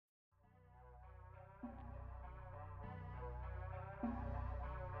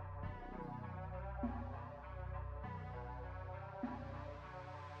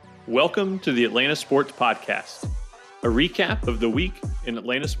Welcome to the Atlanta Sports Podcast, a recap of the week in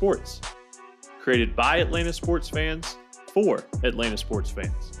Atlanta sports, created by Atlanta sports fans for Atlanta sports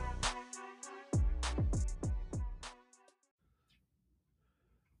fans.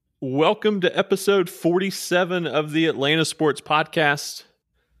 Welcome to episode 47 of the Atlanta Sports Podcast.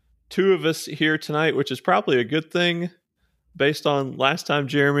 Two of us here tonight, which is probably a good thing based on last time,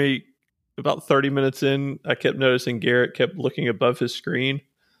 Jeremy. About 30 minutes in, I kept noticing Garrett kept looking above his screen.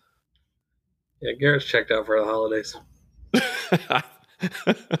 Yeah, Garrett's checked out for the holidays.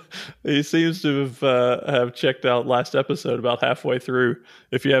 He seems to have checked out last episode about halfway through.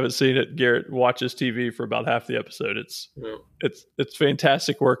 If you haven't seen it, Garrett watches TV for about half the episode. It's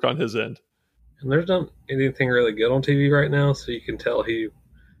fantastic work on his end. And there's not anything really good on TV right now, so you can tell he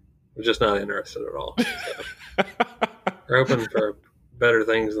was just not interested at all. So we're hoping for better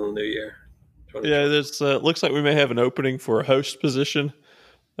things in the new year. Yeah, there's looks like we may have an opening for a host position.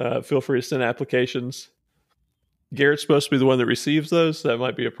 Feel free to send applications. Garrett's supposed to be the one that receives those, so that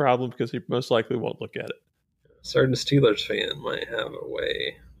might be a problem because he most likely won't look at it. A certain Steelers fan might have a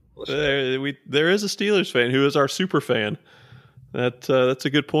way. There is a Steelers fan who is our super fan. That's a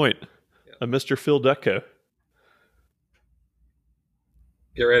good point. Yeah. Mr. Phil Ducko.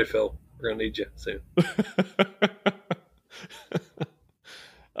 Get ready, Phil. We're going to need you soon.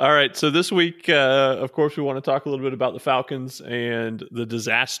 All right, so this week, of course, we want to talk a little bit about the Falcons and the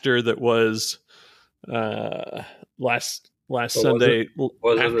disaster that was last Sunday afternoon.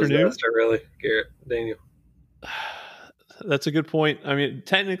 Was it a disaster, really, Garrett, Daniel? That's a good point. I mean,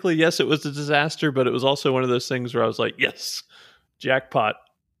 technically, yes, it was a disaster, but it was also one of those things where I was like, yes, jackpot,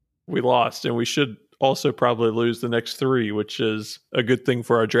 we lost, and we should also probably lose the next three, which is a good thing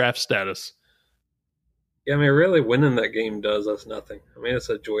for our draft status. Yeah, I mean, really winning that game does us nothing. I mean, it's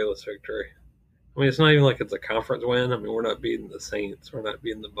a joyless victory. I mean, it's not even like it's a conference win. I mean, we're not beating the Saints. We're not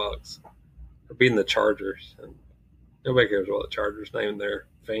beating the Bucks. We're beating the Chargers. And nobody cares about the Chargers, not even their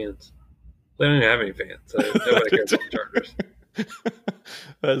fans. They don't even have any fans, so nobody cares about the Chargers.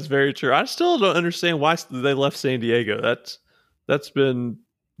 That's very true. I still don't understand why they left San Diego. That's been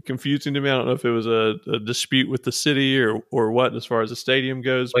confusing to me. I don't know if it was a dispute with the city or what as far as the stadium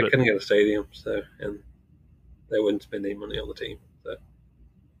goes. They couldn't get a stadium, and they wouldn't spend any money on the team. So.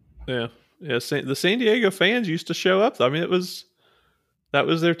 Yeah. The San Diego fans used to show up. I mean, that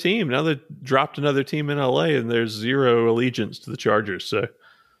was their team. Now they dropped another team in LA, and there's zero allegiance to the Chargers. So,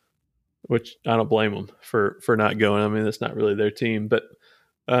 which I don't blame them for not going. I mean, that's not really their team. But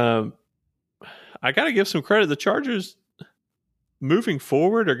I got to give some credit. The Chargers, moving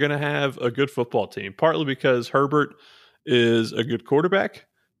forward, are going to have a good football team. Partly because Herbert is a good quarterback,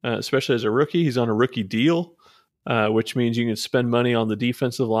 especially as a rookie. He's on a rookie deal. Which means you can spend money on the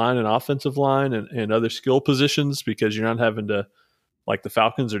defensive line and offensive line and other skill positions because you're not having to, like the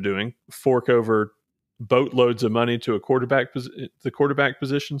Falcons are doing, fork over boatloads of money to the quarterback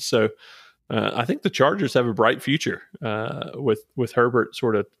position. So I think the Chargers have a bright future with Herbert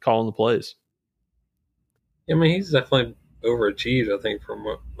sort of calling the plays. I mean, he's definitely overachieved, I think, from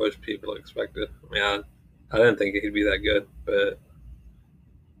what most people expected. I mean, I didn't think he'd be that good, but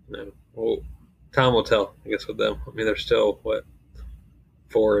time will tell, I guess, with them. I mean, they're still,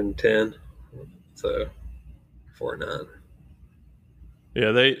 4-10, so 4-9.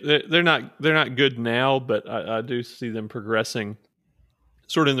 Yeah, they're not good now, but I do see them progressing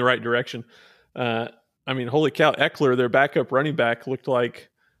sort of in the right direction. I mean, holy cow, Eckler, their backup running back, looked like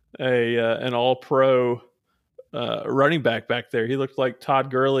an all-pro running back there. He looked like Todd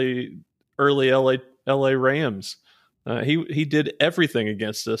Gurley, early LA Rams. He did everything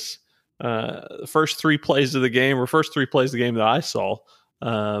against us. The first three plays of the game that I saw,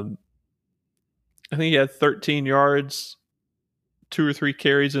 I think he had 13 yards, 2 or 3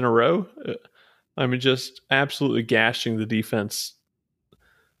 carries in a row. I mean, just absolutely gashing the defense.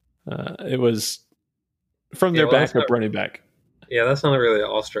 It was from their backup running back. Yeah, that's not really an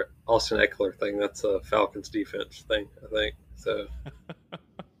Austin Eckler thing. That's a Falcons defense thing, I think. So,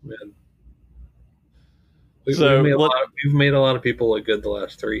 man. We've made a lot of people look good the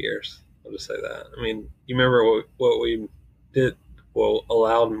last 3 years. I'll just say that. I mean, you remember what we did,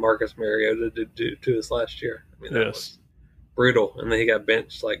 allowed Marcus Mariota to do to us last year? I mean, that was brutal. And then he got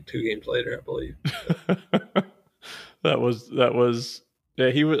benched like 2 games later, I believe. That was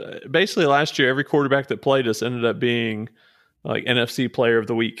he was basically last year. Every quarterback that played us ended up being like NFC Player of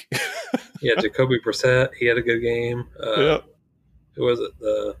the Week. Yeah, Jacoby Brissett, he had a good game. Yep. Who was it?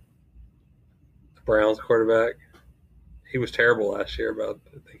 The Browns quarterback. He was terrible last year, but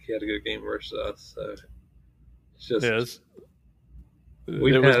I think he had a good game versus us. So it's just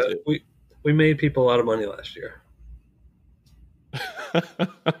we made people a lot of money last year.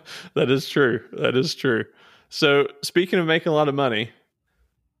 That is true. That is true. So speaking of making a lot of money,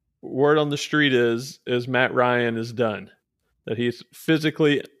 word on the street is Matt Ryan is done. That he's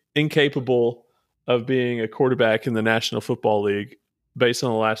physically incapable of being a quarterback in the National Football League based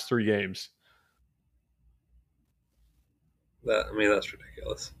on the last 3 games. That's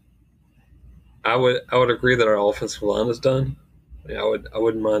ridiculous. I would agree that our offensive line is done. I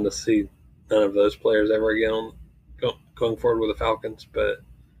wouldn't mind to see none of those players ever again going forward with the Falcons, but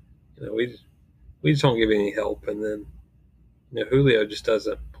we just don't give any help, and then Julio just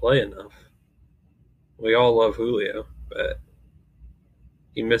doesn't play enough. We all love Julio, but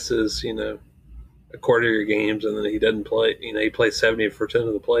he misses a quarter of your games, and then he doesn't play. He plays 70%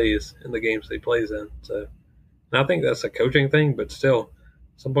 of the plays in the games that he plays in. So, and I think that's a coaching thing, but still,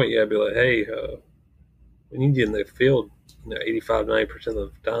 at some point you gotta be like, hey, we need you in the field, 85, 90% of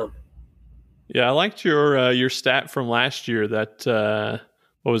the time. Yeah, I liked your stat from last year that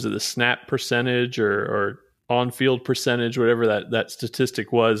what was it, the snap percentage or on-field percentage, whatever that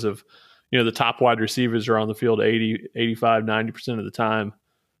statistic was of, the top wide receivers are on the field 80, 85, 90% of the time,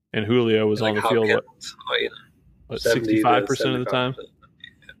 and Julio was on the field, what 65% of the time?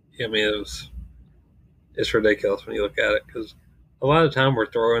 Yeah, it's ridiculous when you look at it, because a lot of the time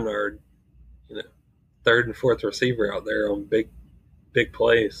we're throwing our, third and fourth receiver out there on big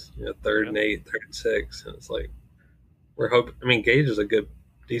plays, third and 8, third and 6, and it's like we're hoping. Gage is a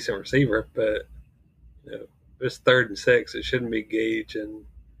decent receiver, but if it's third and 6, it shouldn't be Gage and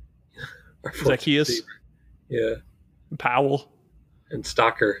our Zacchaeus, Powell, and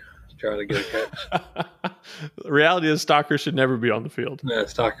Stocker trying to get a catch. The reality is Stocker should never be on the field. No,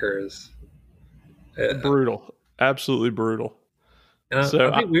 Stocker is brutal, absolutely brutal. And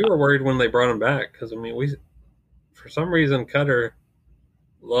I think we were worried when they brought him back, because we, for some reason, Cutter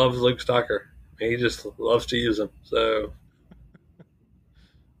loves Luke Stocker. He just loves to use him. So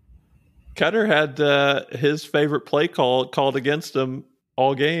Cutter had his favorite play called against him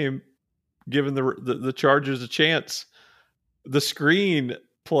all game, giving the Chargers a chance. The screen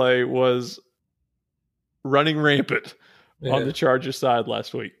play was running rampant on the Chargers side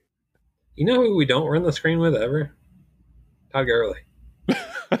last week. You know who we don't run the screen with ever? Todd Gurley.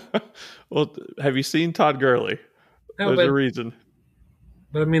 Well, have you seen Todd Gurley? There's a reason.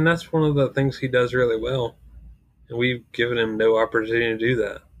 But that's one of the things he does really well, and we've given him no opportunity to do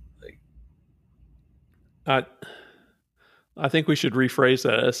that. I think we should rephrase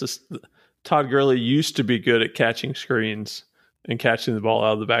that. Todd Gurley used to be good at catching screens and catching the ball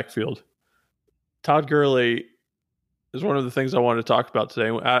out of the backfield. Todd Gurley is one of the things I wanted to talk about today.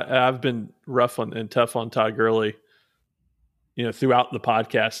 I've been rough and tough on Todd Gurley, throughout the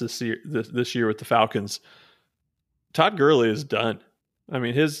podcast this year with the Falcons. Todd Gurley is done.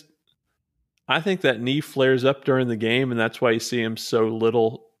 I think that knee flares up during the game, and that's why you see him so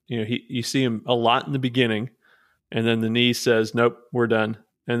little. You see him a lot in the beginning, and then the knee says, nope, we're done.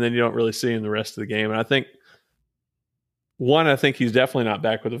 And then you don't really see him the rest of the game. And I think he's definitely not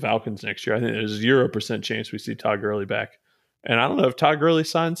back with the Falcons next year. I think there's a 0% chance we see Todd Gurley back. And I don't know if Todd Gurley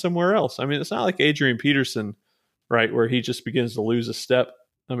signs somewhere else. It's not like Adrian Peterson, right, where he just begins to lose a step.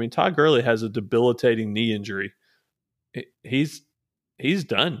 Todd Gurley has a debilitating knee injury. He's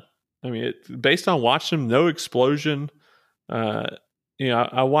done. Based on watching him, no explosion. I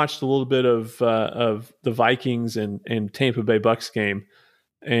watched a little bit of the Vikings and Tampa Bay Bucks game,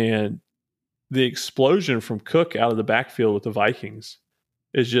 and the explosion from Cook out of the backfield with the Vikings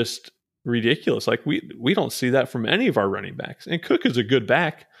is just ridiculous. Like we don't see that from any of our running backs. And Cook is a good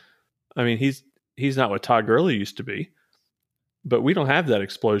back. He's not what Todd Gurley used to be, but we don't have that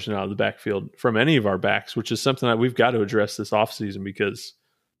explosion out of the backfield from any of our backs, which is something that we've got to address this offseason, because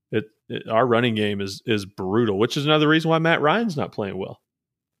our running game is brutal, which is another reason why Matt Ryan's not playing well.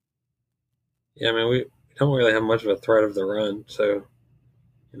 Yeah, we don't really have much of a threat of the run, so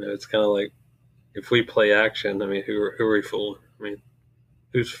it's kind of like, if we play action, who are we fooling?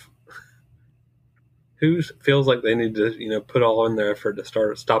 Who feels like they need to put all in their effort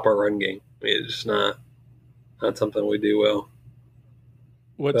to stop our run game? It's just not something we do well.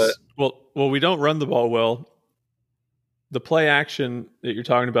 Well, we don't run the ball well. The play action that you're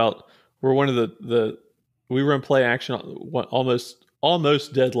talking about, we're one of we run play action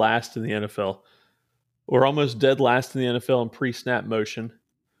almost dead last in the NFL. We're almost dead last in the NFL in pre-snap motion,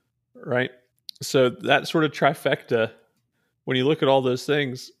 right? So that sort of trifecta, when you look at all those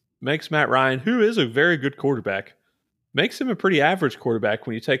things, makes Matt Ryan, who is a very good quarterback, makes him a pretty average quarterback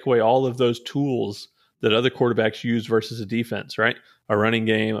when you take away all of those tools that other quarterbacks use versus a defense, right? A running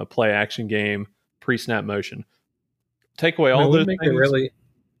game, a play action game, pre-snap motion. Take away all those things.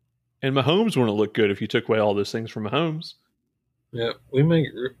 And Mahomes wouldn't look good if you took away all those things from Mahomes. Yeah, we make.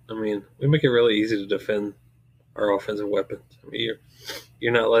 I mean, we make it really easy to defend our offensive weapons. I mean,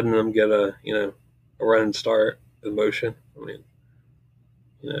 you're not letting them get a run and start with motion. I mean,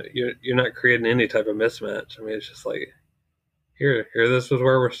 you're not creating any type of mismatch. I mean, it's just like here, this is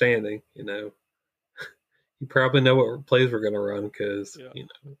where we're standing. You probably know what plays we're going to run because Yeah.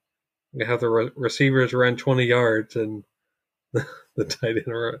 we have the receivers run 20 yards and the tight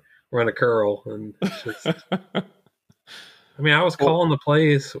end run a curl, and it's just. I mean, I was Well, calling the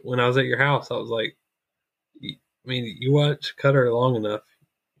plays when I was at your house. I was like, I mean, you watch Cutter long enough,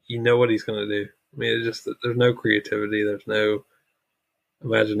 you know what he's going to do. I mean, it's just there's no creativity, there's no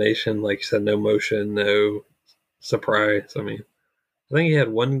imagination, like you said, no motion, no surprise. I mean, I think he had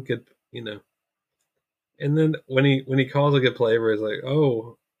one good, and then when he calls a good play, where he's like,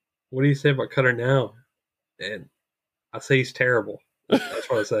 "Oh, what do you say about Cutter now?" And I say he's terrible. That's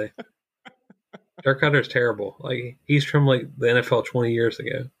what I say. Dirk Cutter's terrible. Like he's from like the NFL 20 years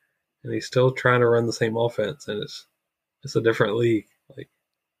ago, and he's still trying to run the same offense, and it's a different league. Like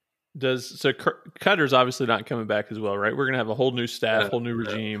Cutter's obviously not coming back as well, right? We're gonna have a whole new staff, whole new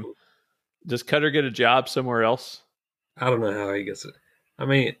regime. Does Cutter get a job somewhere else? I don't know how he gets it. I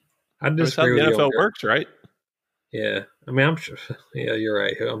mean, I That's how disagree the with you on NFL Dirk. works, right? Yeah, I mean, I'm sure. Yeah, you're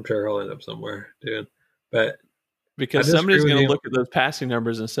right. I'm sure he'll end up somewhere doing. But I Because disagree somebody's with going to you. look at those passing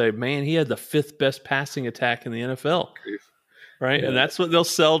numbers and say, "Man, he had the fifth best passing attack in the NFL." Right, and Yeah, that's what they'll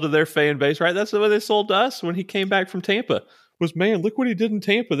sell to their fan base, right? That's what they sold to us when he came back from Tampa. Was, man, look what he did in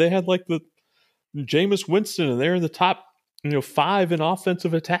Tampa. They had like the Jameis Winston, and they're in the top, 5 in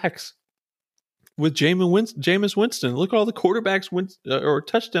offensive attacks with Jameis Winston. Look at all the quarterbacks or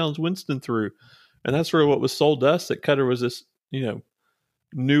touchdowns Winston threw, and that's really what was sold to us. That Cutter was this,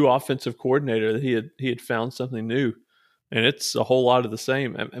 new offensive coordinator, that he had found something new, and it's a whole lot of the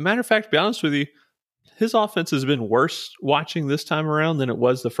same. As a matter of fact, to be honest with you, his offense has been worse watching this time around than it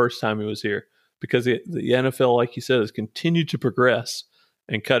was the first time he was here, because the NFL, like you said, has continued to progress,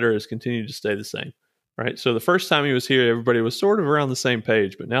 and Cutter has continued to stay the same. Right. So the first time he was here, everybody was sort of around the same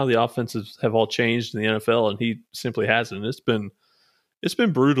page, but now the offenses have all changed in the NFL, and he simply hasn't. It's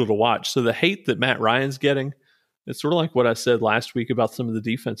been brutal to watch. So the hate that Matt Ryan's getting, it's sort of like what I said last week about some of the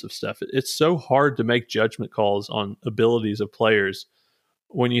defensive stuff. It's so hard to make judgment calls on abilities of players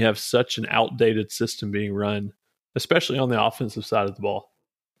when you have such an outdated system being run, especially on the offensive side of the ball,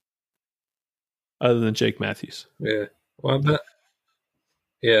 other than Jake Matthews. yeah. Well, but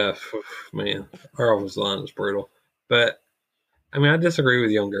yeah, man, our offensive line is brutal. But I mean, I disagree with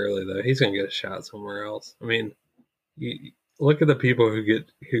you on Gurley though. He's gonna get a shot somewhere else. I mean, you look at the people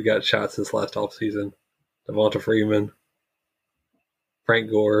who got shots this last offseason. Devonta Freeman, Frank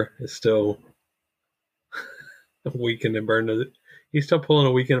Gore is still weekend and burning. He's still pulling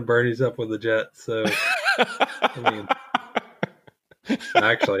a weekend and Bernie's up with the Jets. So I mean,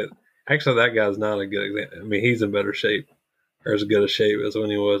 actually, that guy's not a good example. I mean, he's in better shape, or as good a shape as when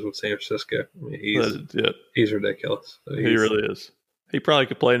he was with San Francisco. I mean, he's ridiculous. So he really is. He probably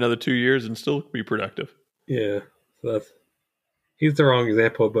could play another 2 years and still be productive. Yeah, so he's the wrong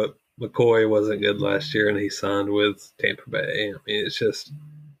example. But McCoy wasn't good last year, and he signed with Tampa Bay. I mean, it's just,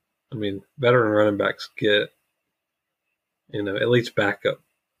 veteran running backs get, at least backup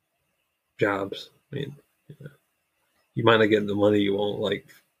jobs. I mean, you might not get the money you want. Like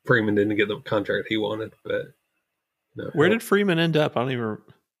Freeman didn't get the contract he wanted, but where did Freeman end up? I don't even.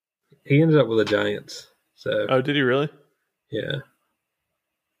 He ended up with the Giants. So. Oh, did he really? Yeah.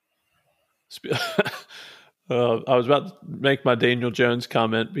 I was about to make my Daniel Jones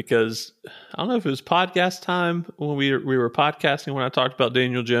comment, because I don't know if it was podcast time when we were podcasting when I talked about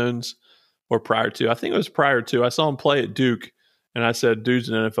Daniel Jones, or prior to. I think it was prior to. I saw him play at Duke, and I said, "Dude's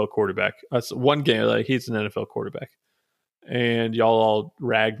an NFL quarterback." That's one game. Like, he's an NFL quarterback, and y'all all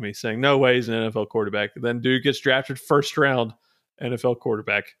ragged me saying, "No way, he's an NFL quarterback." Then dude gets drafted first round, NFL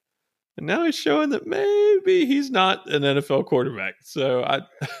quarterback. And now he's showing that maybe he's not an NFL quarterback. So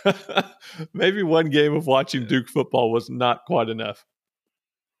maybe one game of watching Duke football was not quite enough.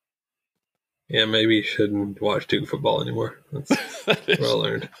 Yeah, maybe you shouldn't watch Duke football anymore. That's well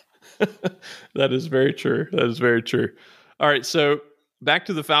learned. That is very true. That is very true. All right, so back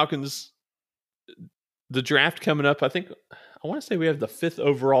to the Falcons. The draft coming up. I want to say we have the 5th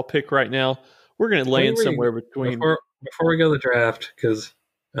overall pick right now. We're going to land somewhere between. Before we go to the draft, because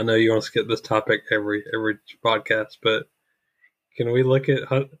I know you want to skip this topic every podcast, but can we look at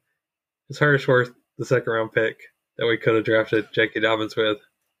is Hurstworth the second round pick that we could have drafted J.K. Dobbins with?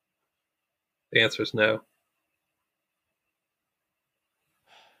 The answer is no.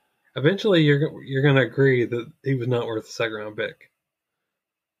 Eventually, you're going to agree that he was not worth a second round pick.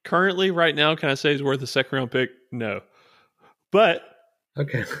 Currently, right now, can I say he's worth a second round pick? No. But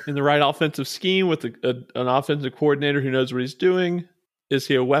okay, in the right offensive scheme with an offensive coordinator who knows what he's doing, is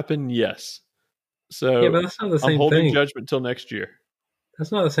he a weapon? Yes. yeah, So but that's not the I'm same holding thing. judgment till next year.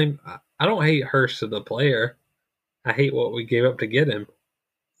 That's not the same. I don't hate Hurst as a player. I hate what we gave up to get him.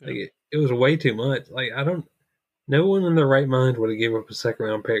 Yeah. Like it was way too much. Like I don't. No one in their right mind would have gave up a second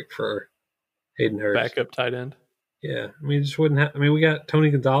round pick for Hayden Hurst. Backup tight end. Yeah, I mean, it just wouldn't have. I mean, we got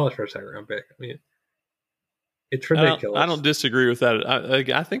Tony Gonzalez for a second round pick. I mean, it's I ridiculous. don't disagree with that.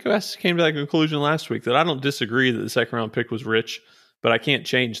 I think I came to that conclusion last week that I don't disagree that the second round pick was rich, but I can't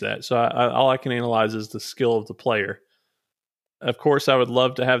change that. So all I can analyze is the skill of the player. Of course, I would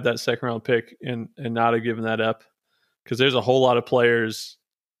love to have that second round pick and not have given that up, because there's a whole lot of players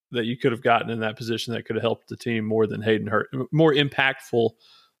that you could have gotten in that position that could have helped the team more than Hayden Hurst, more impactful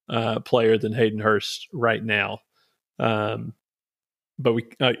player than Hayden Hurst right now. But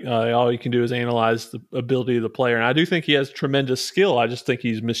all you can do is analyze the ability of the player, and I do think he has tremendous skill. I just think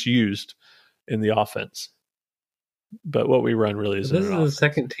he's misused in the offense. But what we run really isn't This an is the offense.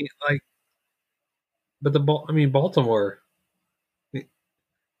 second team. Like, but Baltimore.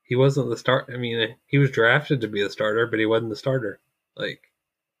 He wasn't the start. I mean, he was drafted to be the starter, but he wasn't the starter. Like,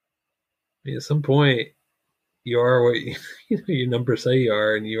 I mean, at some point, you are what your numbers say you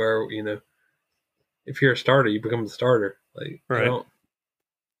are, and you are. If you're a starter, you become the starter. Like, I Right. don't.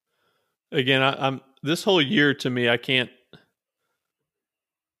 Again, I'm this whole year to me, I can't,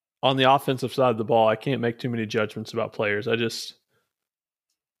 on the offensive side of the ball, I can't make too many judgments about players.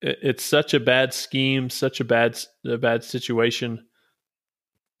 It's such a bad scheme, such a bad situation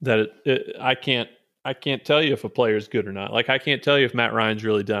that I can't tell you if a player is good or not. Like, I can't tell you if Matt Ryan's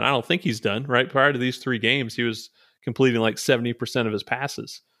really done. I don't think he's done. Right, prior to these 3 games, he was completing like 70% of his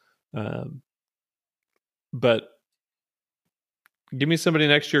passes. But give me somebody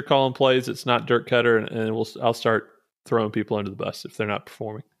next year calling plays. It's not Dirk Cutter, and I'll start throwing people under the bus if they're not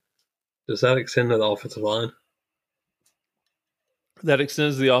performing. Does that extend to the offensive line? That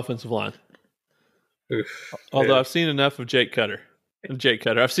extends the offensive line. Oof, Although yeah. I've seen enough of Jake Cutter.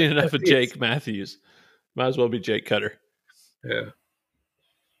 I've seen enough of Yes. Jake Matthews. Might as well be Jake Cutter. Yeah.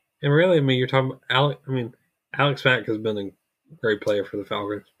 And really, I mean, you're talking about Alex Mack has been a great player for the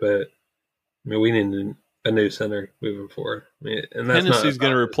Falcons, but I mean, we need a new center moving forward. I mean, and that's Hennessy's not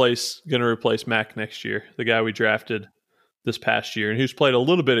going to replace Mack next year, the guy we drafted this past year, and who's played a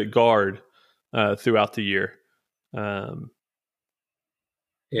little bit at guard throughout the year. But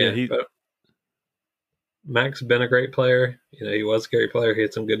Mack's been a great player. He was a great player. He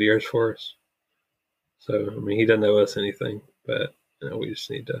had some good years for us. So I mean, he doesn't owe us anything, but we just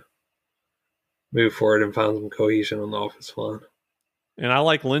need to move forward and find some cohesion on the offensive line. And I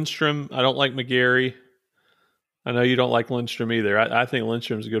like Lindstrom. I don't like McGarry. I know you don't like Lindstrom either. I think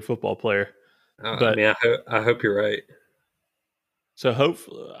Lindstrom's a good football player. But I hope you're right. So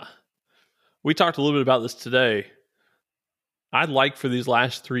hopefully, we talked a little bit about this today. I'd like for these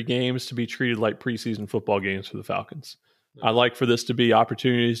last 3 games to be treated like preseason football games for the Falcons. I'd like for this to be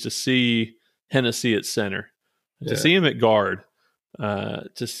opportunities to see Hennessy at center, to see him at guard,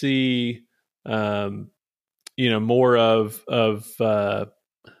 to see more of I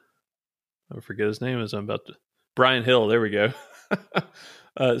forget his name as I'm about to Brian Hill. There we go.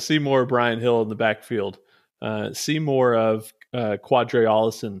 See more of Brian Hill in the backfield. See more of Quadre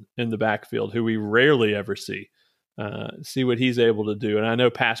Allison in the backfield, who we rarely ever see. See what he's able to do. And I know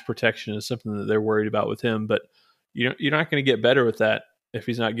pass protection is something that they're worried about with him, but you're not going to get better with that if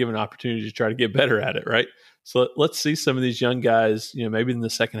he's not given opportunity to try to get better at it, right? So let's see some of these young guys, maybe in the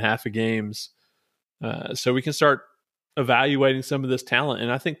second half of games, so we can start evaluating some of this talent.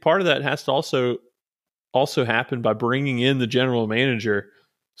 And I think part of that has to also happen by bringing in the general manager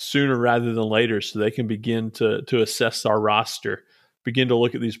sooner rather than later, so they can begin to assess our roster, begin to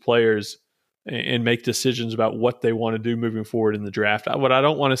look at these players and make decisions about what they want to do moving forward in the draft. What I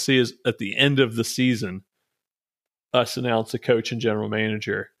don't want to see is at the end of the season, us announce a coach and general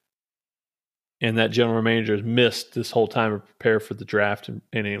manager, and that general manager has missed this whole time to prepare for the draft and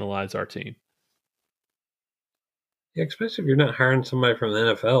analyze our team. Yeah, especially if you're not hiring somebody from the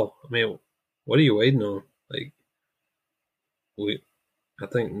NFL. I mean, what are you waiting on? Like, I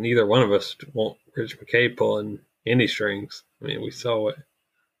think neither one of us want Rich McKay pulling any strings. I mean, we saw it.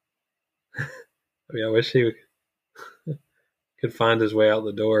 I wish he could find his way out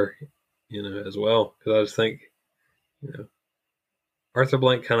the door, as well. Because I just think, Arthur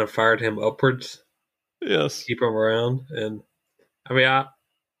Blank kind of fired him upwards. Yes. Keep him around. And,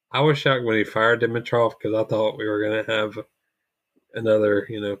 I was shocked when he fired Dimitrov, because I thought we were going to have another,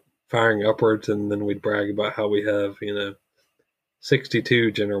 firing upwards, and then we'd brag about how we have,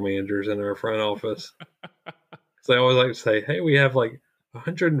 62 general managers in our front office. Because I always like to say, hey, we have like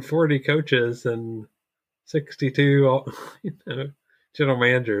 140 coaches and 62 general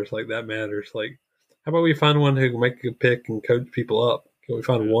managers. Like, that matters. Like, how about we find one who can make a pick and coach people up? Can we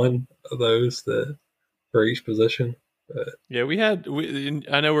find one of those that for each position? But, yeah,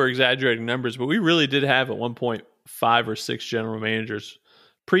 I know we're exaggerating numbers, but we really did have at one point 5 or 6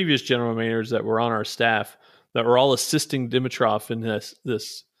 previous general managers that were on our staff that were all assisting Dimitrov in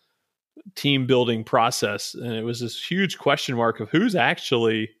this team building process. And it was this huge question mark of who's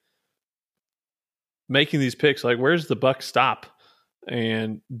actually making these picks. Like, where's the buck stop?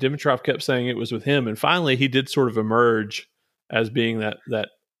 And Dimitrov kept saying it was with him. And finally, he did sort of emerge as being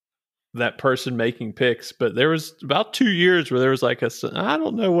that person making picks. But there was about 2 years where there was like I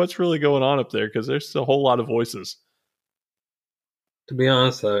don't know what's really going on up there because there's a whole lot of voices. to be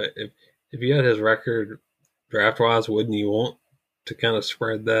honest, if you had his record draft wise, wouldn't you want to kind of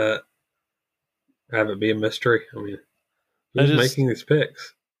spread that, have it be a mystery? I mean, who's making these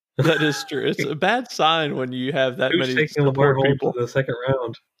picks? That is true. It's a bad sign when you have that who's many taking support LeVar people to the second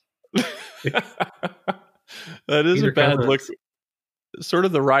round. That is a bad look. Sort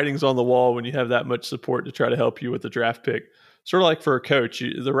of the writing's on the wall when you have that much support to try to help you with the draft pick. Sort of like for a coach,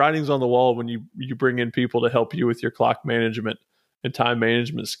 the writing's on the wall when you bring in people to help you with your clock management and time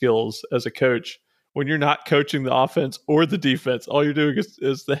management skills as a coach. When you're not coaching the offense or the defense, all you're doing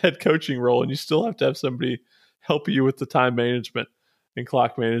is the head coaching role, and you still have to have somebody help you with the time management and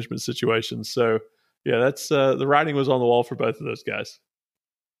clock management situations. So, yeah, that's the writing was on the wall for both of those guys.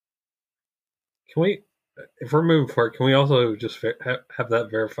 Can we, if we're moving forward, can we also just have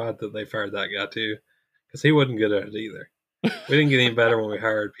that verified that they fired that guy too? Because he wasn't good at it either. We didn't get any better when we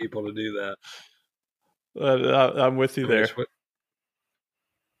hired people to do that. I'm with you there.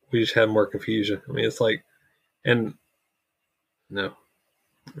 We just had more confusion. I mean, it's like, and no.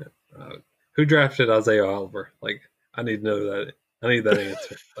 Who drafted Isaiah Oliver? Like, I need to know that. I need that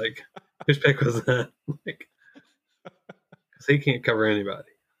answer. Like, whose pick was that? Like, because he can't cover anybody.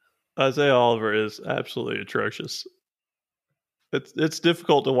 Isaiah Oliver is absolutely atrocious. It's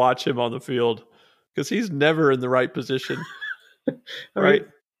difficult to watch him on the field because he's never in the right position, right?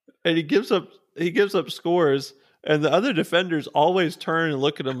 And he gives up scores, and the other defenders always turn and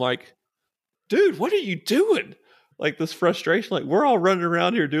look at him like, "Dude, what are you doing?" Like this frustration, like we're all running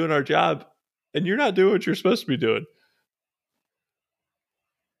around here doing our job, and you're not doing what you're supposed to be doing.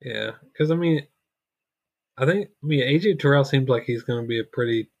 Yeah, because I mean, AJ Terrell seems like he's going to be a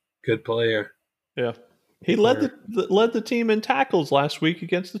pretty good player. Yeah, he led the team in tackles last week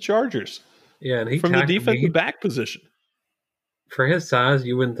against the Chargers. Yeah, and he from the defensive back position. For his size,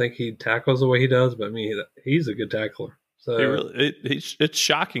 you wouldn't think he tackles the way he does, but I mean, he's a good tackler. So it's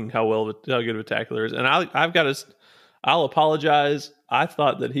shocking how good of a tackler is. And I'll apologize. I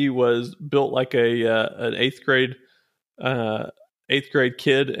thought that he was built like an eighth grade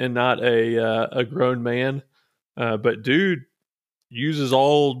kid and not a grown man. But dude uses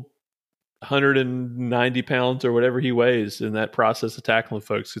all 190 pounds or whatever he weighs in that process of tackling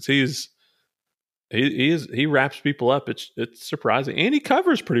folks. Because he wraps people up. It's surprising, and he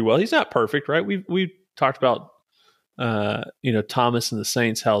covers pretty well. He's not perfect, right? We talked about Thomas and the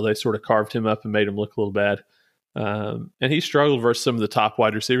Saints, how they sort of carved him up and made him look a little bad. And he struggled versus some of the top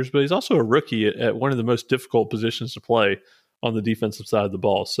wide receivers, but he's also a rookie at one of the most difficult positions to play on the defensive side of the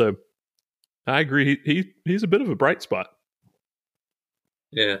ball. So I agree. He's a bit of a bright spot.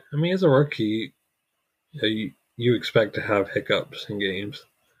 Yeah. I mean, as a rookie, you expect to have hiccups in games.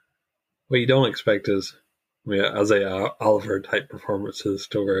 What you don't expect is, Isaiah Oliver type performances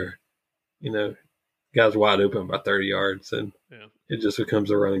to where, guys wide open by 30 yards, and it just becomes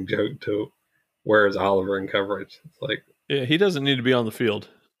a running joke to where is Oliver in coverage. It's like, yeah, he doesn't need to be on the field.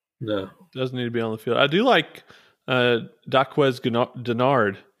 No, doesn't need to be on the field. I do like Daquez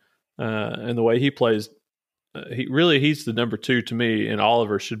Denard and the way he plays. He's the number 2 to me, and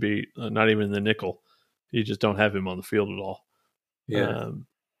Oliver should be not even in the nickel. You just don't have him on the field at all. Yeah.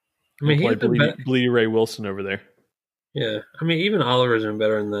 I mean, he's been Bleedy Ray Wilson over there. Yeah. I mean, even Oliver's been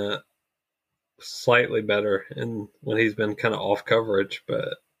better than that. Slightly better, and when he's been kind of off coverage, but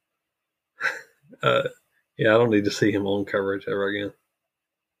I don't need to see him on coverage ever again.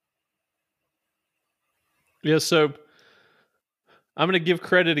 Yeah, so I'm going to give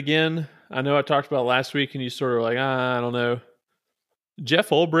credit again. I know I talked about last week, and you sort of like, I don't know. Jeff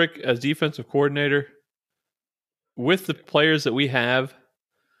Ulbrich as defensive coordinator, with the players that we have,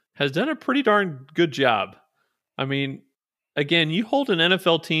 has done a pretty darn good job. I mean, again, you hold an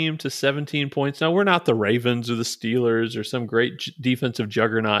NFL team to 17 points. Now, we're not the Ravens or the Steelers or some great defensive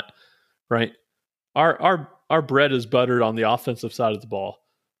juggernaut, right? Our bread is buttered on the offensive side of the ball.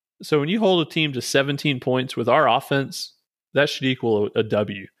 So when you hold a team to 17 points with our offense, that should equal a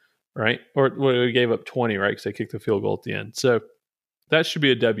W, right? Or we gave up 20, right? Because they kicked the field goal at the end. So that should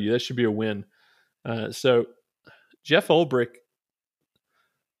be a W. That should be a win. So Jeff Ulbrich,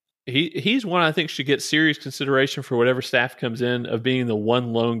 he's one I think should get serious consideration for whatever staff comes in of being the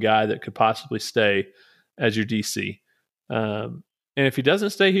one lone guy that could possibly stay as your DC. And if he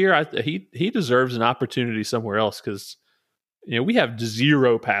doesn't stay here, he deserves an opportunity somewhere else because we have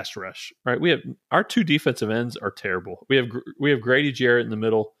zero pass rush, right? We have our two defensive ends are terrible. We have Grady Jarrett in the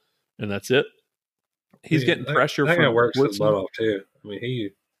middle, and that's it. He's getting pressure that from guy works his Woodson. butt off too. I mean,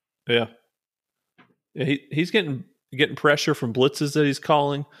 he's getting pressure from blitzes that he's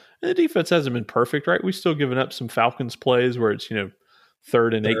calling. And the defense hasn't been perfect, right? We've still given up some Falcons plays where it's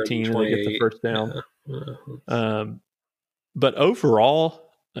 3rd and 18 and they get the first down. Yeah. But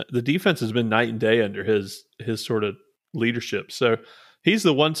overall, the defense has been night and day under his sort of leadership. So he's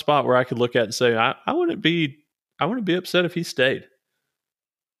the one spot where I could look at and say I wouldn't be upset if he stayed.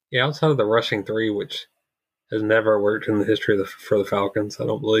 Yeah, outside of the rushing three, which has never worked in the history for the Falcons, I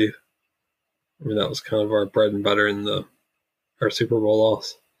don't believe. I mean, that was kind of our bread and butter in our Super Bowl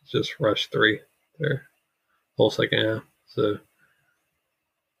loss. Just rush three there, whole second half. So,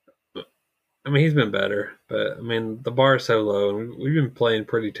 I mean, he's been better, but I mean, the bar is so low, and we've been playing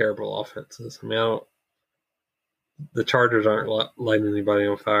pretty terrible offenses. I mean, the Chargers aren't lighting anybody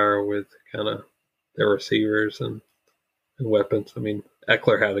on fire with kind of their receivers and weapons. I mean,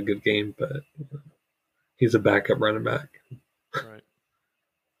 Eckler had a good game, but he's a backup running back. Right.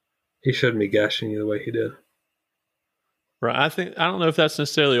 He shouldn't be gashing you the way he did. Right. I don't know if that's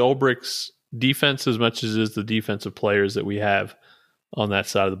necessarily Ulbricht's defense as much as it is the defensive players that we have on that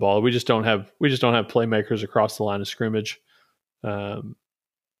side of the ball. We just don't have playmakers across the line of scrimmage. Yeah,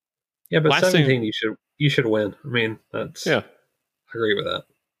 but 17 you should win. I mean, I agree with that.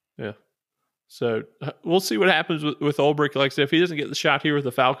 Yeah. So we'll see what happens with Ulbrich. Like I said, if he doesn't get the shot here with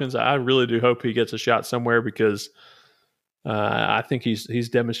the Falcons, I really do hope he gets a shot somewhere because I think he's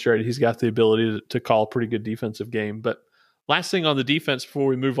demonstrated he's got the ability to call a pretty good defensive game. But last thing on the defense before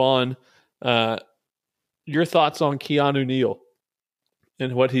we move on, your thoughts on Keanu Neal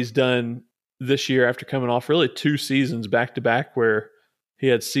and what he's done this year after coming off really 2 seasons back to back where he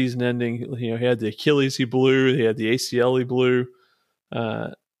had season ending. He had the Achilles he blew, he had the ACL he blew.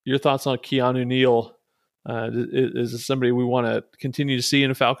 Your thoughts on Keanu Neal? Is this somebody we want to continue to see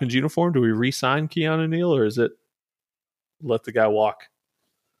in a Falcons uniform? Do we re-sign Keanu Neal, or is it let the guy walk?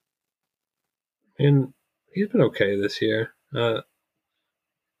 And he's been okay this year. I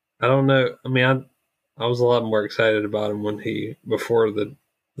don't know. I mean, I was a lot more excited about him before the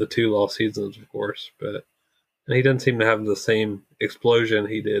 2 lost seasons, of course, but he doesn't seem to have the same explosion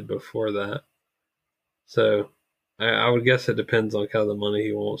he did before that. So I would guess it depends on kind of the money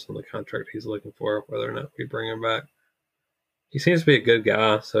he wants and the contract he's looking for, whether or not we bring him back. He seems to be a good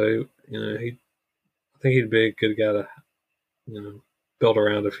guy, so I think he'd be a good guy to build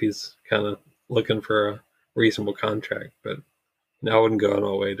around if he's kind of looking for a reasonable contract. But I wouldn't go on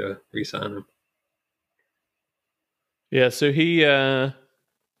all way to re-sign him. Yeah, so he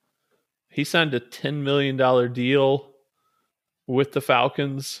signed a $10 million deal with the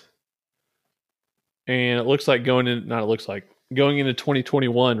Falcons. And it looks like going into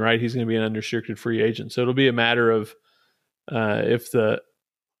 2021, right? He's going to be an unrestricted free agent. So it'll be a matter of if the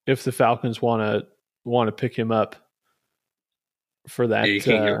Falcons want to pick him up for that. Yeah,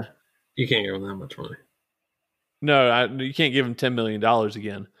 you can't give him that much money. No, you can't give him $10 million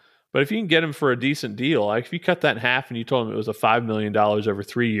again. But if you can get him for a decent deal, like if you cut that in half and you told him it was a $5 million over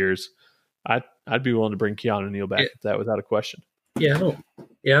 3 years, I'd be willing to bring Keanu Neal back at that without a question. Yeah, I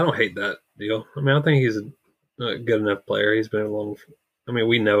don't hate that deal. I mean, I think he's a good enough player. He's been along. I mean,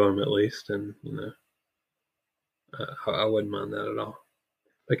 we know him at least, and I wouldn't mind that at all.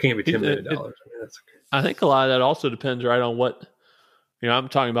 It can't be $10 million. I mean, that's okay. I think a lot of that also depends, right, on what I'm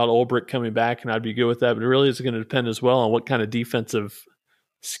talking about Ulbrich coming back, and I'd be good with that. But it really is going to depend as well on what kind of defensive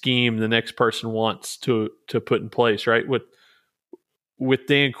scheme the next person wants to put in place, right? With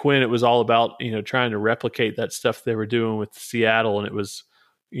Dan Quinn, it was all about trying to replicate that stuff they were doing with Seattle, and it was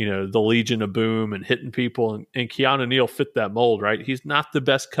the Legion of Boom and hitting people, and Keanu Neal fit that mold, right? He's not the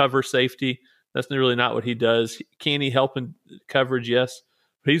best cover safety. That's really not what he does. Can he help in coverage? Yes,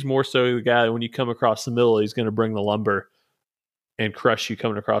 but he's more so the guy when you come across the middle, he's going to bring the lumber and crush you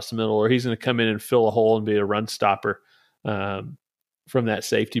coming across the middle, or he's going to come in and fill a hole and be a run stopper from that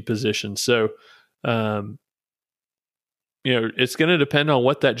safety position. So, it's going to depend on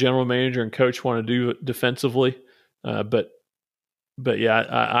what that general manager and coach want to do defensively. But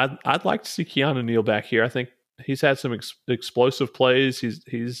yeah, I'd like to see Keanu Neal back here. I think he's had some explosive plays.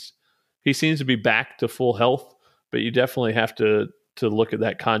 He seems to be back to full health, but you definitely have to look at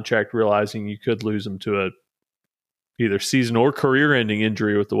that contract, realizing you could lose him to a either season or career-ending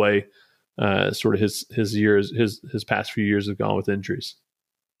injury with the way sort of his past few years have gone with injuries.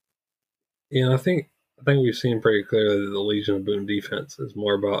 Yeah, I think we've seen pretty clearly that the Legion of Boom defense is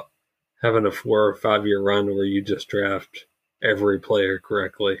more about having a 4 or 5 year run where you just draft every player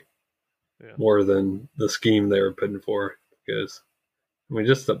correctly, more than the scheme they were putting for. Because I mean,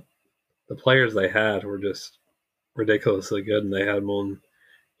 just the players they had were just ridiculously good, and they had them on,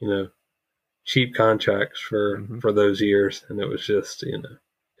 cheap contracts for those years, and it was just, it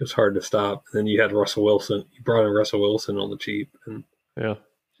was hard to stop. And then you had Russell Wilson. You brought in Russell Wilson on the cheap, and nobody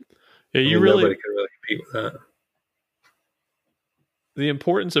could really compete with that. The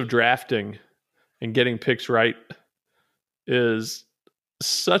importance of drafting and getting picks right is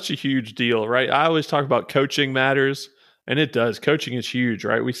such a huge deal, right? I always talk about coaching matters, and it does. Coaching is huge,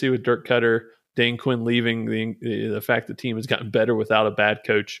 right? We see with Dirk Cutter, Dane Quinn leaving, the fact the team has gotten better without a bad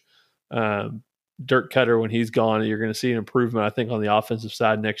coach. Dirk Cutter, when he's gone, you're going to see an improvement, I think, on the offensive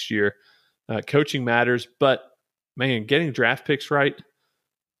side next year. Coaching matters, but man, getting draft picks right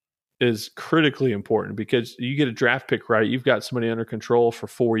is critically important, because you get a draft pick right, you've got somebody under control for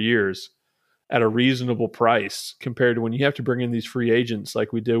 4 years at a reasonable price, compared to when you have to bring in these free agents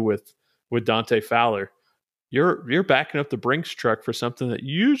like we did with Dante Fowler. You're backing up the Brinks truck for something that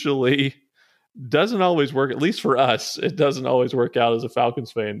usually doesn't always work. At least for us, it doesn't always work out. As a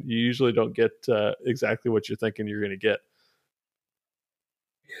Falcons fan, you usually don't get exactly what you're thinking you're going to get.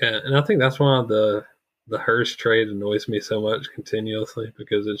 Yeah, and I think that's why the Hurst trade annoys me so much continuously,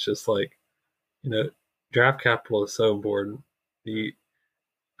 because it's just like, draft capital is so important.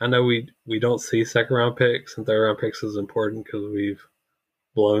 I know we don't see second round picks, and third round picks is important because we've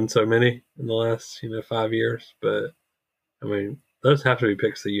blown so many in the last 5 years. But I mean, those have to be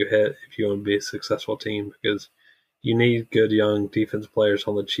picks that you hit if you want to be a successful team, because you need good young defense players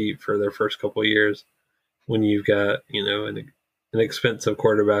on the cheap for their first couple of years when you've got an expensive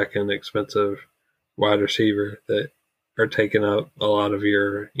quarterback and an expensive wide receiver that are taking up a lot of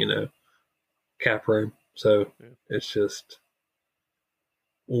your cap room. So it's just,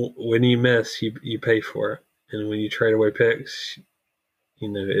 when you miss, you pay for it, and when you trade away picks,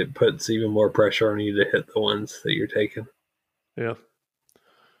 it puts even more pressure on you to hit the ones that you're taking. Yeah.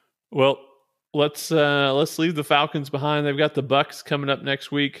 Well, let's leave the Falcons behind. They've got the Bucs coming up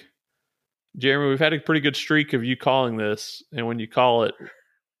next week. Jeremy, we've had a pretty good streak of you calling this, and when you call it,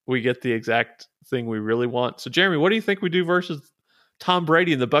 we get the exact thing we really want. So, Jeremy, what do you think we do versus Tom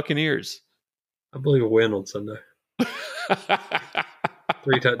Brady and the Buccaneers? I believe a win on Sunday.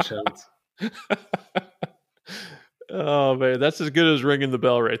 3 touchdowns. Oh man, that's as good as ringing the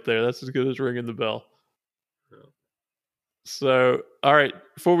bell right there. That's as good as ringing the bell. So, all right,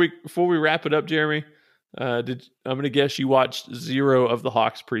 before we wrap it up, Jeremy, I'm going to guess you watched 0 of the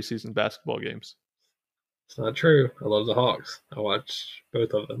Hawks preseason basketball games. It's not true. I love the Hawks. I watched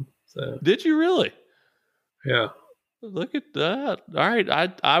both of them. So. Did you really? Yeah. Look at that. All right,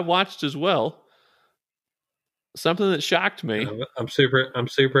 I watched as well. Something that shocked me. I'm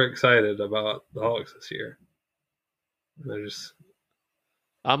super excited about the Hawks this year.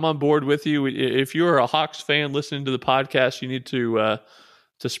 I'm on board with you. If you're a Hawks fan listening to the podcast, you need to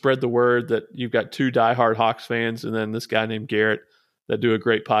spread the word that you've got 2 diehard Hawks fans, and then this guy named Garrett that do a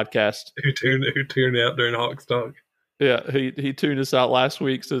great podcast. Who tuned out during Hawks talk? Yeah, he tuned us out last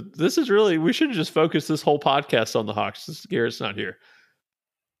week. So this is really, we should just focus this whole podcast on the Hawks. Garrett's not here.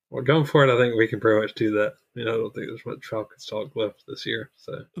 Well, going forward, I think we can pretty much do that. I don't think there's much Falcons talk left this year.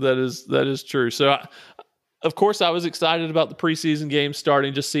 So that is true. So, of course, I was excited about the preseason game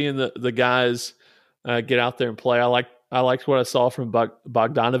starting, just seeing the guys get out there and play. I liked what I saw from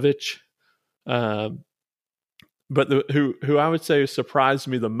Bogdanovich, but who I would say surprised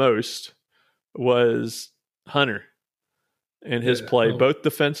me the most was Hunter and his play, both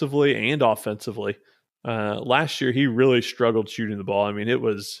defensively and offensively. Last year, he really struggled shooting the ball. I mean, it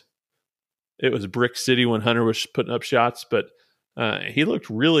was brick city when Hunter was putting up shots, but he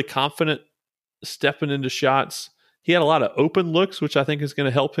looked really confident stepping into shots. He had a lot of open looks, which I think is going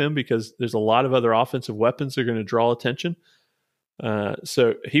to help him because there's a lot of other offensive weapons that are going to draw attention.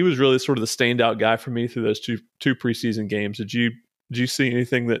 So he was really sort of the standout guy for me through those two preseason games. Did you see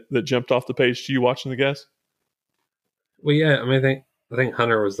anything that jumped off the page to you watching the guys? Well, yeah, I mean, I think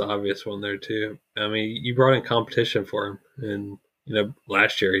Hunter was the obvious one there too. I mean, you brought in competition for him, and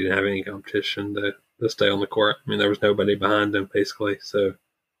last year he didn't have any competition to stay on the court. I mean, there was nobody behind him basically. So, I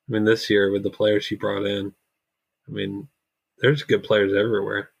mean, this year with the players he brought in, I mean, there's good players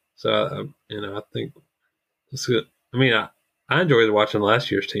everywhere. So, I think It's good. I mean, I enjoyed watching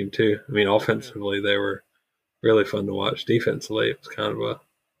last year's team too. I mean, Yeah. offensively they were really fun to watch. Defensively, it was kind of a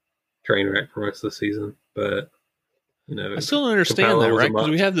train wreck for most of the season. But I still don't understand Capella that, was a right? Because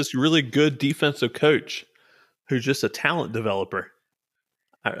we must. have this really good defensive coach who's just a talent developer.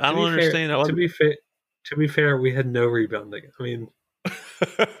 I To don't be fair, understand how to be fair, to be fair, we had no rebounding. I mean,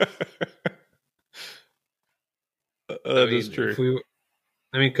 that is true.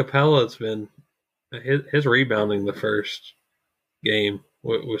 Capella's been his rebounding the first game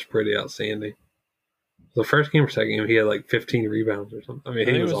was pretty outstanding. The first game or second game, he had like 15 rebounds or something. I mean,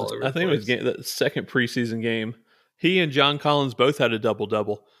 he was all over I the think it was place. the second preseason game. He and John Collins both had a double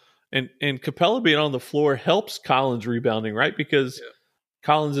double, and Capella being on the floor helps Collins rebounding, right? Because Yeah,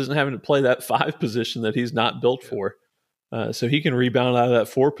 Collins isn't having to play that five position that he's not built yeah. for, so he can rebound out of that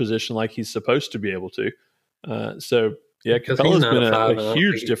four position like he's supposed to be able to. So yeah, Because he's Capella's not been a a five, and I don't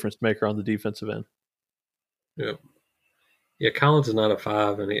huge think. difference maker on the defensive end. Yeah, yeah. Collins is not a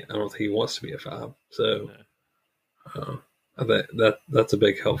five, and I don't think he wants to be a five. So No. uh, that's a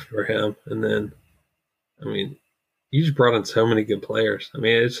big help for him. And then, I mean, you just brought in so many good players. I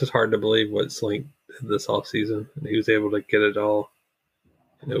mean, it's just hard to believe what Slink did this offseason, and he was able to get it all,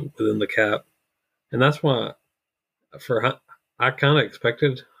 within the cap. And that's why for I kind of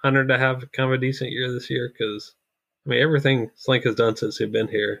expected Hunter to have kind of a decent year this year because I mean everything Slink has done since he's been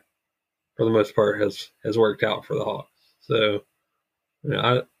here for the most part has worked out for the Hawks. So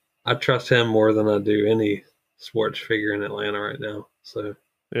I trust him more than I do any sports figure in Atlanta right now. So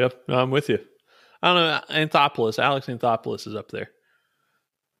Yep, no, I'm with you. I don't know. Alex Anthopoulos is up there.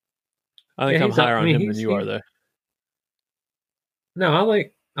 I think yeah, I'm he's up. higher I on mean him than he's you are, he though. no I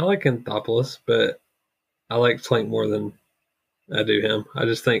like Anthopoulos, but I like Slink more than I do him. I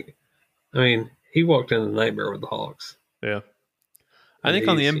just think I mean he walked in a nightmare with the Hawks, Yeah, I and think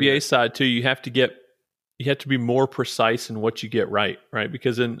on the he's NBA side too, you have to be more precise in what you get right, right?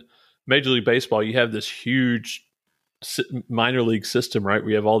 Because in Major League Baseball, you have this huge minor league system, right?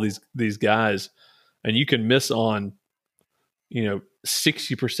 We have all these guys, and you can miss on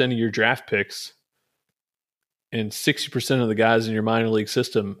 60% of your draft picks and 60% of the guys in your minor league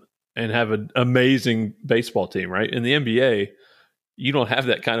system, and have an amazing baseball team, right? In the NBA, you don't have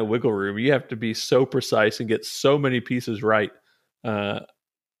that kind of wiggle room. You have to be so precise and get so many pieces right,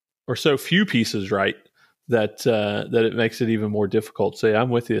 or so few pieces right that it makes it even more difficult. So yeah, I'm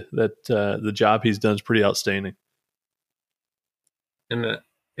with you that the job he's done is pretty outstanding. and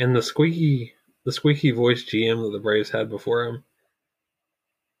the squeaky voice GM that the Braves had before him,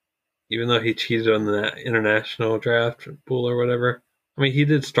 even though he cheated on that international draft pool or whatever. I mean, he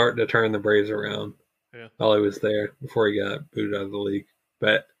did start to turn the Braves around Yeah, while he was there before he got booted out of the league.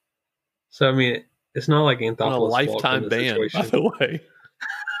 But so I mean, it's not like on a Anthopoulos walked in lifetime a ban, by situation. the way.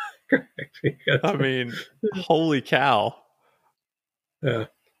 I mean, holy cow! Yeah,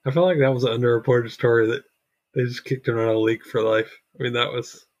 I feel like that was an underreported story that they just kicked him out of the league for life. I mean,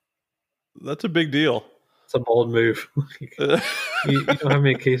 That's a big deal. it's a bold move. You don't have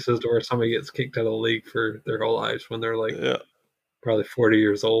many cases to where somebody gets kicked out of the league for their whole lives when they're like Yeah, probably 40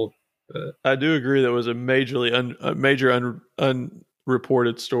 years old. But I do agree. That was a major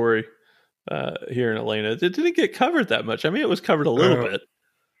unreported story here in Atlanta. It didn't get covered that much. I mean, it was covered a little uh, bit,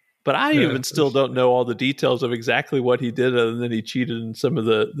 but I yeah, even still don't know all the details of exactly what he did, other than he cheated in some of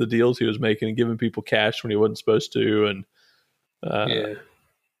the deals he was making and giving people cash when he wasn't supposed to. And yeah.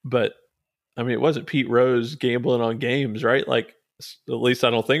 but I mean, it wasn't Pete Rose gambling on games, right? Like, at least I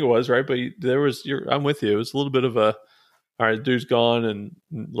don't think it was, right? But there was. I'm with you. It was a little bit of a, all right, dude's gone, and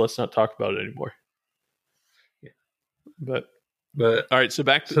let's not talk about it anymore. Yeah. But But all right, so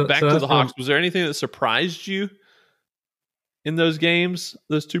back so to the that's why Hawks. Was there anything that surprised you in those games,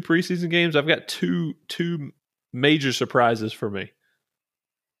 those two preseason games? I've got two major surprises for me.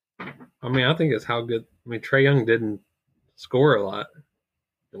 I mean, I think it's how good. I mean, Trae Young didn't score a lot,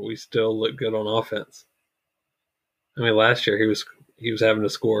 and we still look good on offense. I mean, last year he was having to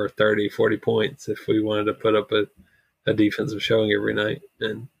score 30, 40 points if we wanted to put up a defensive showing every night,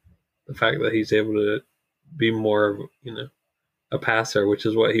 and the fact that he's able to be more of a passer, which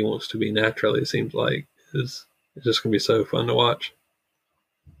is what he wants to be naturally, it seems like is it's just gonna be so fun to watch.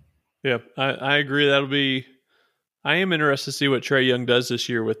 Yeah, I agree. That'll be. I am interested to see what Trae Young does this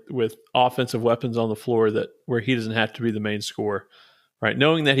year with offensive weapons on the floor that where he doesn't have to be the main scorer, right?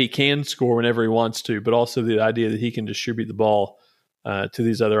 Knowing that he can score whenever he wants to, but also the idea that he can distribute the ball to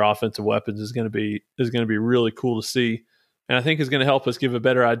these other offensive weapons is going to be really cool to see, and I think is going to help us give a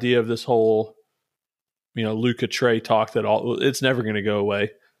better idea of this whole Luka Trae talk that it's never going to go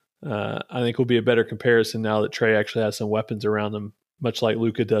away. I think will be a better comparison now that Trae actually has some weapons around him, much like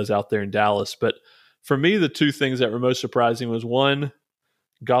Luka does out there in Dallas. But for me, the two things that were most surprising was one,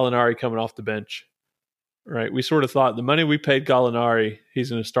 Gallinari coming off the bench. Right, we sort of thought the money we paid Gallinari,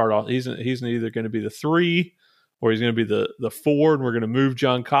 he's going to start off. He's either going to be the 3 or he's going to be the 4, and we're going to move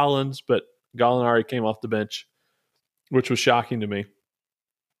John Collins. But Gallinari came off the bench, which was shocking to me.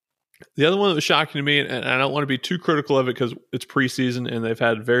 The other one that was shocking to me, and I don't want to be too critical of it because it's preseason and they've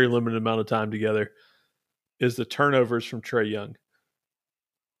had a very limited amount of time together, is the turnovers from Trae Young.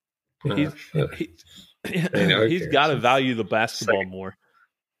 He's got to value the basketball more.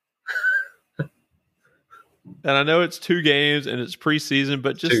 And I know it's 2 games and it's preseason,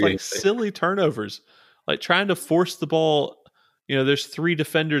 but just like silly turnovers, like trying to force the ball. You know, there's 3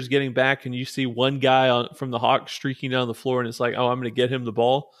 defenders getting back and you see one guy from the Hawks streaking down the floor and it's like, oh, I'm going to get him the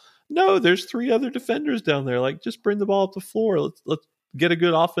ball. No, there's 3 other defenders down there. Like, just bring the ball up the floor. Let's get a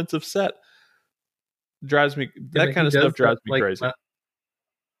good offensive set. That kind of stuff drives me crazy.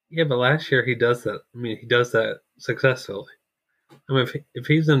 Yeah, but last year he does that. I mean, he does that successfully. I mean, if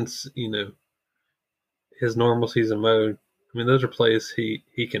he's in, his normal season mode, I mean, those are plays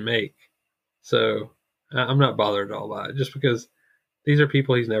he can make. So I'm not bothered at all by it, just because these are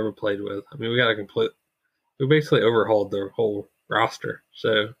people he's never played with. I mean, we basically overhauled their whole roster.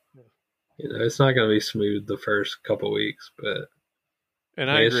 So, it's not going to be smooth the first couple of weeks, but. And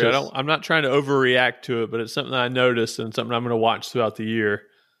I agree. I'm not trying to overreact to it, but it's something that I noticed and something I'm going to watch throughout the year.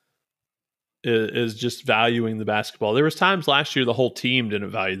 Is just valuing the basketball. There was times last year the whole team didn't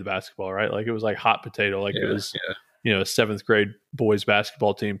value the basketball, right? Like it was like hot potato, like it was, a 7th grade boys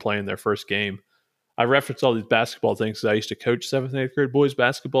basketball team playing their first game. I reference all these basketball things because I used to coach 7th and 8th grade boys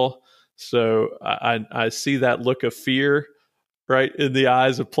basketball. So I see that look of fear, right, in the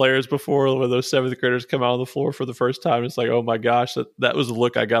eyes of players before when those 7th graders come out on the floor for the first time. It's like, oh my gosh, that was a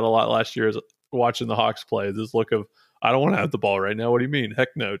look I got a lot last year as watching the Hawks play. This look of, I don't want to have the ball right now. What do you mean? Heck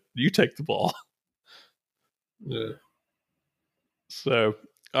no. You take the ball. Yeah. So,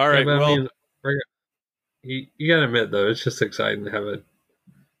 all right. Yeah, well, I mean, you got to admit, though, it's just exciting to have a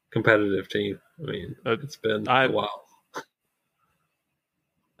competitive team. I mean, it's been a while.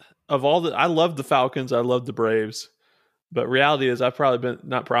 I love the Falcons. I love the Braves. But reality is I've been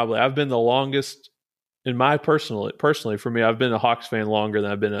the longest in my personally for me, I've been a Hawks fan longer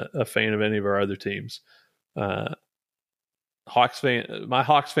than I've been a fan of any of our other teams. My Hawks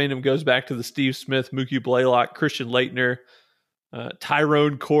fandom goes back to the Steve Smith, Mookie Blaylock, Christian Laettner,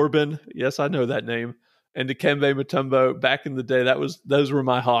 Tyrone Corbin. Yes, I know that name. And Dikembe Mutombo. Back in the day, those were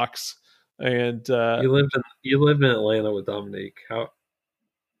my Hawks. And you lived in Atlanta with Dominique. How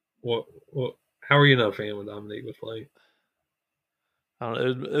are you not a fan when Dominique was playing? I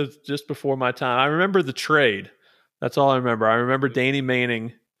don't know, it was just before my time. I remember the trade. That's all I remember. I remember Danny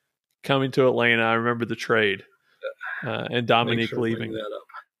Manning coming to Atlanta. I remember the trade. And Dominique leaving. That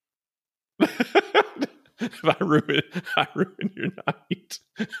up. I ruined your night.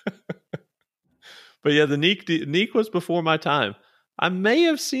 But yeah, the Neek was before my time. I may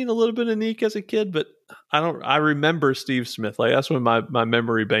have seen a little bit of Neek as a kid, but I remember Steve Smith. Like that's when my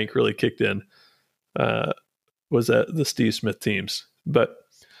memory bank really kicked in. Was at the Steve Smith teams. But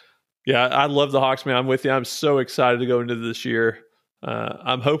yeah, I love the Hawks, man. I'm with you. I'm so excited to go into this year.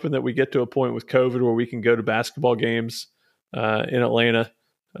 I'm hoping that we get to a point with COVID where we can go to basketball games in Atlanta.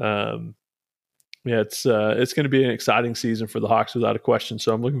 It's going to be an exciting season for the Hawks without a question.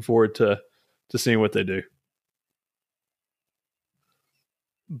 So I'm looking forward to seeing what they do.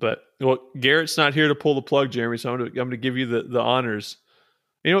 But Garrett's not here to pull the plug, Jeremy. So I'm going to give you the honors.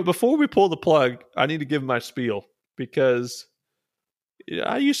 You know, before we pull the plug, I need to give my spiel because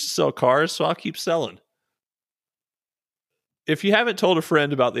I used to sell cars, so I'll keep selling. If you haven't told a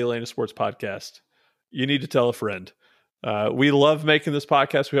friend about the Atlanta Sports Podcast, you need to tell a friend. We love making this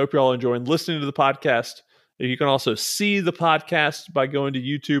podcast. We hope you're all enjoying listening to the podcast. You can also see the podcast by going to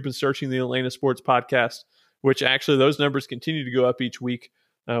YouTube and searching the Atlanta Sports Podcast, which actually those numbers continue to go up each week.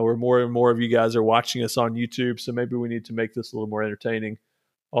 Where more and more of you guys are watching us on YouTube, so maybe we need to make this a little more entertaining.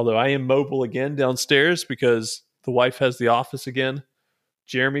 Although I am mobile again downstairs because the wife has the office again.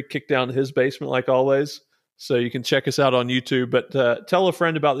 Jeremy kicked down to his basement like always. So you can check us out on YouTube. But tell a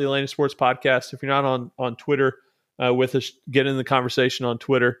friend about the Atlanta Sports Podcast. If you're not on Twitter with us, get in the conversation on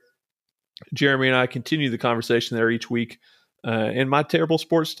Twitter. Jeremy and I continue the conversation there each week. And my terrible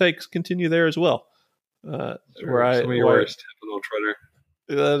sports takes continue there as well. Some of your worst happen on Twitter.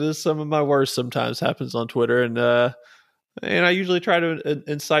 That is some of my worst sometimes happens on Twitter. And I usually try to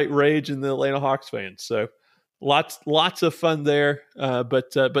incite rage in the Atlanta Hawks fans. So lots of fun there.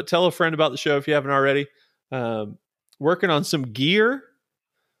 But tell a friend about the show if you haven't already. Working on some gear,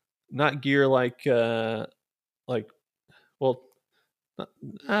 not gear not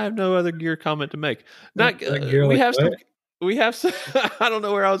I have no other gear comment to make. We have some. I don't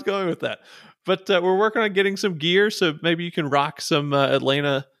know where I was going with that, but we're working on getting some gear, so maybe you can rock some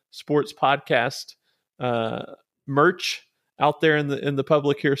Atlanta Sports Podcast merch out there in the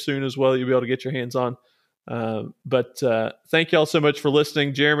public here soon as well. You'll be able to get your hands on. But thank y'all so much for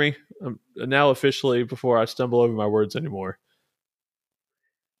listening. Jeremy, now officially, before I stumble over my words anymore,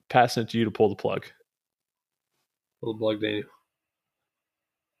 passing it to you to pull the plug. Pull the plug, Daniel.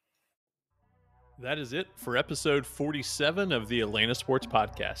 That is it for episode 47 of the Atlanta Sports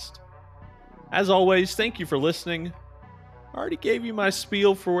Podcast. As always, thank you for listening. I already gave you my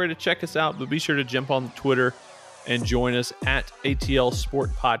spiel for where to check us out, but be sure to jump on Twitter and join us at ATL Sport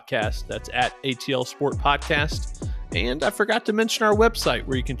Podcast. That's at ATL Sport Podcast. And I forgot to mention our website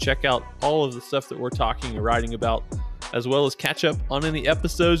where you can check out all of the stuff that we're talking and writing about, as well as catch up on any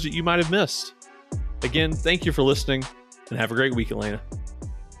episodes that you might have missed. Again, thank you for listening and have a great week, Atlanta.